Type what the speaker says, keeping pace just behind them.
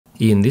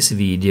In this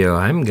video,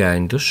 I'm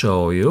going to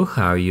show you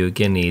how you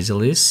can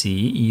easily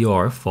see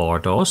your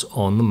photos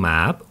on the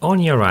map on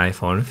your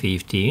iPhone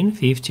 15,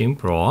 15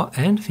 Pro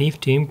and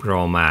 15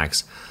 Pro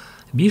Max.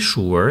 Be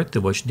sure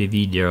to watch the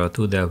video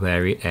to the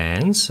very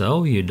end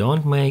so you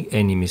don't make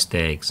any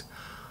mistakes.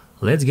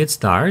 Let's get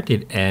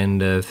started,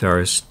 and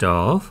first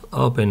off,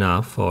 open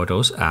up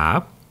Photos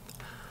app.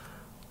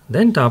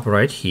 Then tap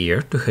right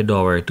here to head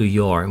over to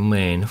your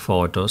main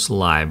Photos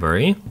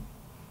library.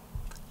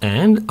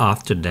 And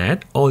after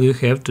that, all you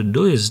have to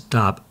do is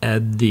tap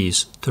at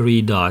this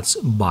three dots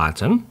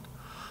button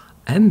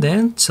and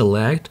then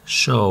select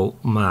Show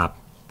Map.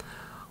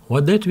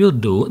 What that will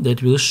do,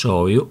 that will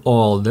show you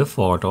all the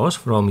photos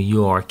from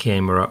your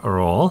camera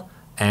roll,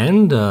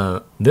 and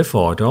the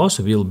photos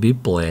will be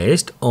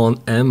placed on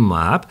a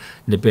map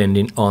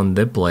depending on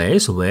the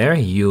place where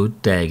you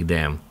take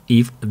them,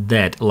 if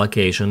that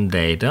location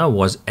data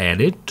was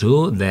added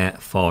to the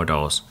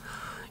photos.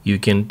 You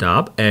can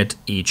tap at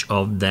each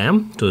of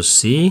them to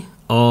see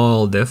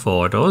all the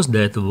photos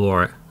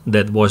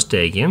that was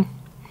taken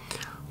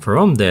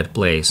from that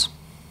place.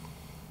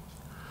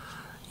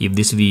 If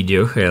this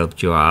video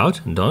helped you out,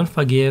 don't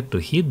forget to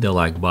hit the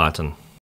like button.